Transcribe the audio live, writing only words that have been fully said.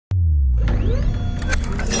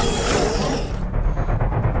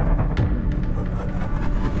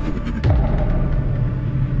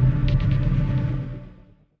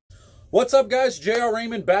What's up, guys? JR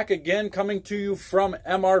Raymond back again, coming to you from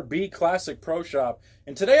MRB Classic Pro Shop.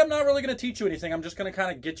 And today I'm not really going to teach you anything. I'm just going to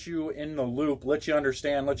kind of get you in the loop, let you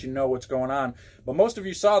understand, let you know what's going on. But most of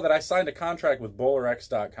you saw that I signed a contract with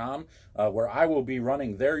BowlerX.com where I will be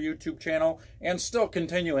running their YouTube channel and still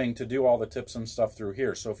continuing to do all the tips and stuff through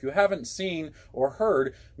here. So if you haven't seen or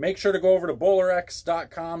heard, make sure to go over to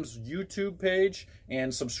BowlerX.com's YouTube page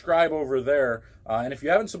and subscribe over there. And if you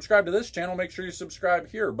haven't subscribed to this channel, make sure you subscribe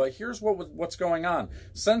here. But here's what's going on.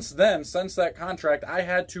 Since then, since that contract, I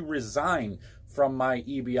had to resign from my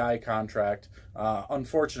EBI contract,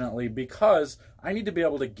 unfortunately, because I need to be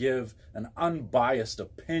able to give an unbiased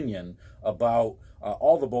opinion about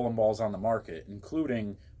all the bowling balls on the market,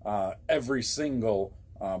 including every single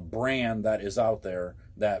brand that is out there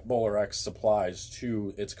that BowlerX supplies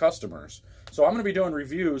to its customers. So I'm going to be doing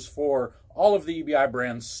reviews for all of the EBI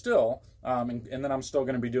brands still, and then I'm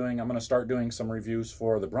going to start doing some reviews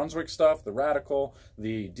for the Brunswick stuff, the Radical,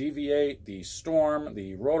 the Deviate, the Storm,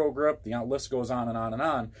 the Roto Grip, the list goes on and on and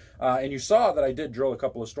on. And you saw that I did drill a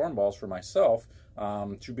couple of Storm balls for myself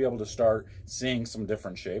to be able to start seeing some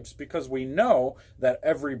different shapes, because we know that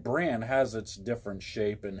every brand has its different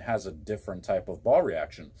shape and has a different type of ball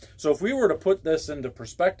reaction. So if we were to put this into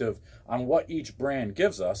perspective on what each brand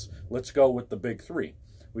gives us, let's go with the big three.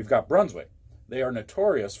 We've got Brunswick. They are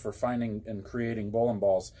notorious for finding and creating bowling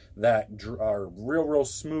balls that are real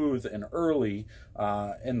smooth and early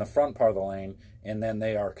in the front part of the lane, and then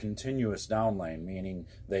they are continuous down lane, meaning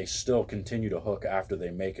they still continue to hook after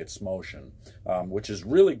they make its motion, which is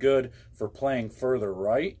really good for playing further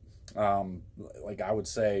right. Like I would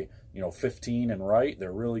say, 15 and right,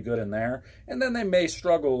 they're really good in there. And then they may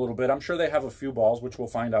struggle a little bit. I'm sure they have a few balls, which we'll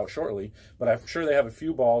find out shortly, but I'm sure they have a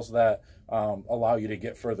few balls that allow you to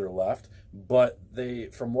get further left. But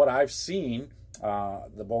from what I've seen,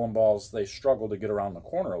 the bowling balls, they struggle to get around the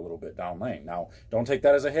corner a little bit down lane. Now, don't take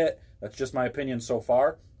that as a hit. That's just my opinion so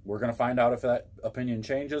far. We're going to find out if that opinion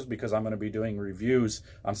changes, because I'm going to be doing reviews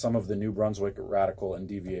on some of the new Brunswick, Radical, and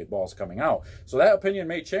Deviate balls coming out. So that opinion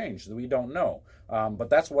may change. We don't know. But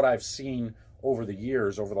that's what I've seen over the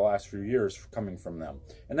years, over the last few years, coming from them.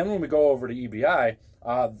 And then when we go over to EBI,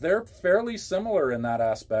 they're fairly similar in that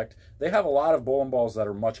aspect. They have a lot of bowling balls that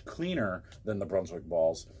are much cleaner than the Brunswick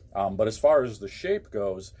balls. But as far as the shape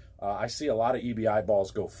goes, I see a lot of EBI balls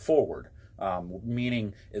go forward,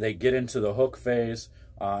 meaning they get into the hook phase,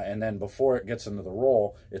 and then before it gets into the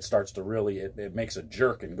roll, it starts to really, it makes a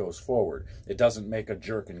jerk and goes forward. It doesn't make a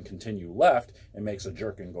jerk and continue left, it makes a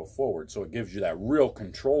jerk and go forward. So it gives you that real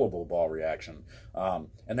controllable ball reaction.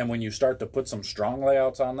 And then when you start to put some strong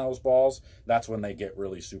layouts on those balls, that's when they get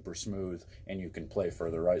really super smooth and you can play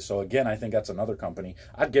further right. So again, I think that's another company.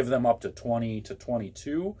 I'd give them up to 20 to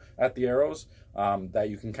 22 at the arrows, that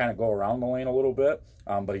you can kind of go around the lane a little bit.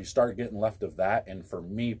 But you start getting left of that, and for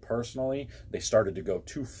me personally, they started to go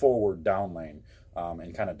too forward down lane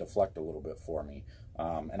and kind of deflect a little bit for me.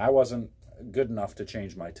 And I wasn't good enough to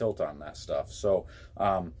change my tilt on that stuff. So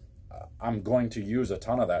I'm going to use a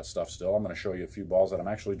ton of that stuff still. I'm going to show you a few balls that I'm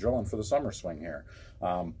actually drilling for the summer swing here.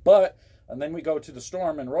 And then we go to the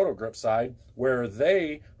Storm and Roto Grip side, where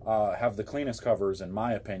they have the cleanest covers, in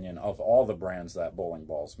my opinion, of all the brands that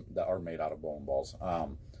are made out of bowling balls.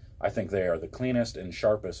 I think they are the cleanest and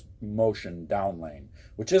sharpest motion down lane,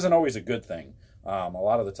 which isn't always a good thing. A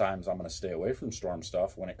lot of the times I'm going to stay away from Storm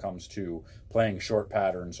stuff when it comes to playing short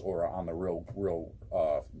patterns or on the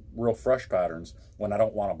real fresh patterns when I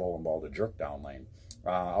don't want a bowling ball to jerk down lane.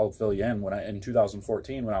 I'll fill you in. In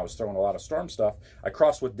 2014, when I was throwing a lot of Storm stuff, I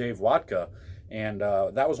crossed with Dave Wadka, and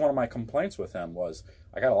that was one of my complaints with him, was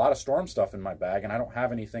I got a lot of Storm stuff in my bag, and I don't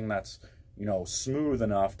have anything that's smooth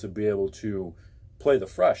enough to be able to play the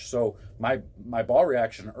fresh. So my ball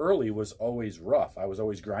reaction early was always rough. I was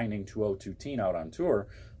always grinding 202 teen out on tour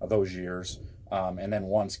those years. And then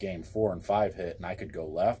once game 4 and 5 hit and I could go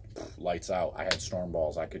left, lights out. I had Storm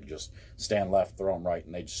balls. I could just stand left, throw them right,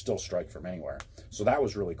 and they'd still strike from anywhere. So that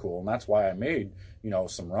was really cool. And that's why I made,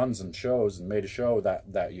 some runs and shows, and made a show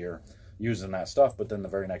that year using that stuff. But then the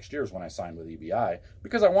very next year is when I signed with EBI,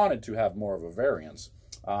 because I wanted to have more of a variance.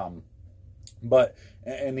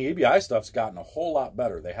 And the EBI stuff's gotten a whole lot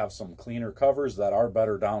better. They have some cleaner covers that are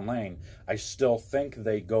better down lane. I still think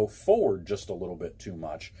they go forward just a little bit too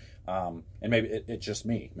much. And maybe it's just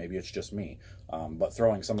me. Maybe it's just me. But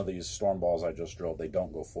throwing some of these Storm balls I just drilled, they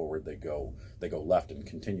don't go forward. They go left and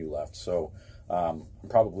continue left. So I'm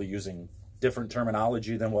probably using different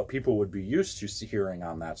terminology than what people would be used to hearing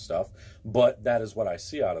on that stuff, but that is what I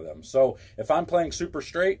see out of them. So if I'm playing super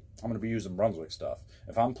straight, I'm going to be using Brunswick stuff.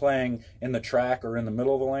 If I'm playing in the track or in the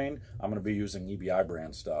middle of the lane, I'm going to be using EBI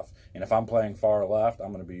brand stuff. And if I'm playing far left,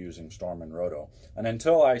 I'm going to be using Storm and Roto. And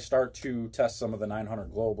until I start to test some of the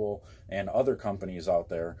 900 Global and other companies out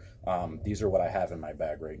there, these are what I have in my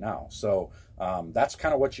bag right now. So that's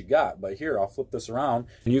kind of what you got. But here, I'll flip this around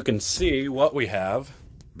and you can see what we have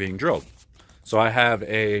being drilled. So I have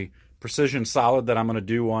a precision solid that I'm going to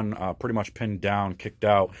do one pretty much pinned down, kicked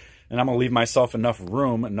out. And I'm going to leave myself enough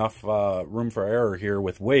room for error here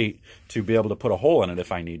with weight to be able to put a hole in it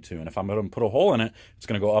if I need to. And if I'm going to put a hole in it, it's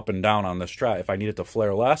going to go up and down on this track. If I need it to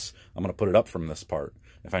flare less, I'm going to put it up from this part.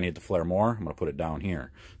 If I need to flare more, I'm going to put it down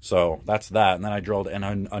here. So that's that. And then I drilled in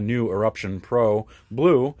a new Eruption Pro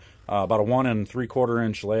Blue, about a 1 3/4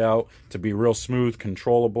 inch layout to be real smooth,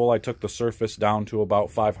 controllable. I took the surface down to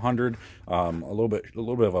about 500, a little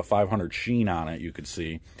bit of a 500 sheen on it, you could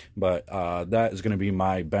see. But that is going to be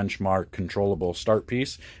my benchmark controllable start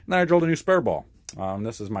piece. And then I drilled a new spare ball.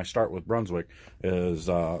 This is my start with Brunswick, is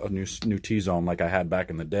a new T-zone like I had back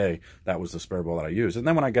in the day. That was the spare ball that I used. And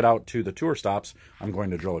then when I get out to the tour stops, I'm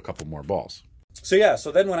going to drill a couple more balls. So yeah,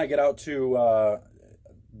 so then when I get out to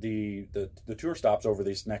the tour stops over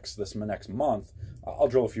this next month, I'll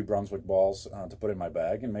drill a few Brunswick balls to put in my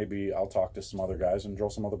bag, and maybe I'll talk to some other guys and drill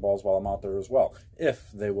some other balls while I'm out there as well,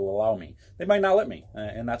 if they will allow me. They might not let me,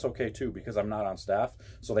 and that's okay too, because I'm not on staff,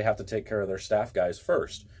 so they have to take care of their staff guys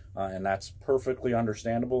first. And that's perfectly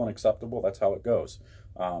understandable and acceptable. That's how it goes.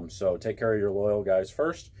 So take care of your loyal guys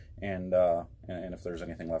first, and if there's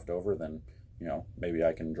anything left over, then maybe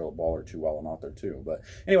I can drill a ball or two while I'm out there too. But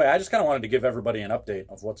anyway, I just kind of wanted to give everybody an update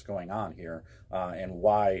of what's going on here and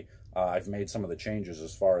why I've made some of the changes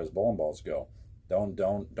as far as bowling balls go. Don't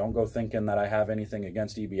go thinking that I have anything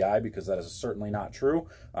against EBI, because that is certainly not true.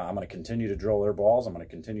 I'm going to continue to drill their balls. I'm going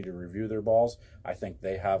to continue to review their balls. I think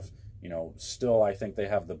they have. I think they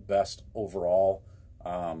have the best overall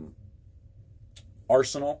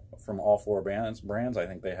arsenal from all four brands. I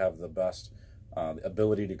think they have the best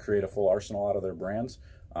ability to create a full arsenal out of their brands.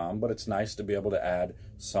 But it's nice to be able to add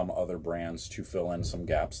some other brands to fill in some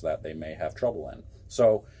gaps that they may have trouble in.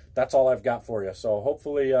 So that's all I've got for you. So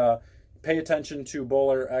hopefully pay attention to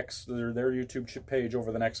Bowler X, their YouTube page,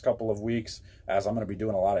 over the next couple of weeks, as I'm going to be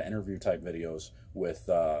doing a lot of interview type videos with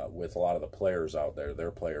a lot of the players out there,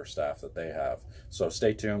 their player staff that they have. So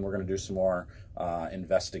stay tuned. We're going to do some more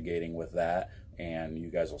investigating with that, and you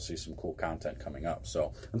guys will see some cool content coming up.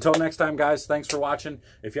 So until next time, guys, thanks for watching.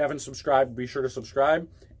 If you haven't subscribed, be sure to subscribe,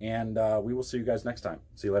 and we will see you guys next time.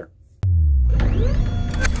 See you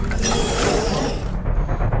later.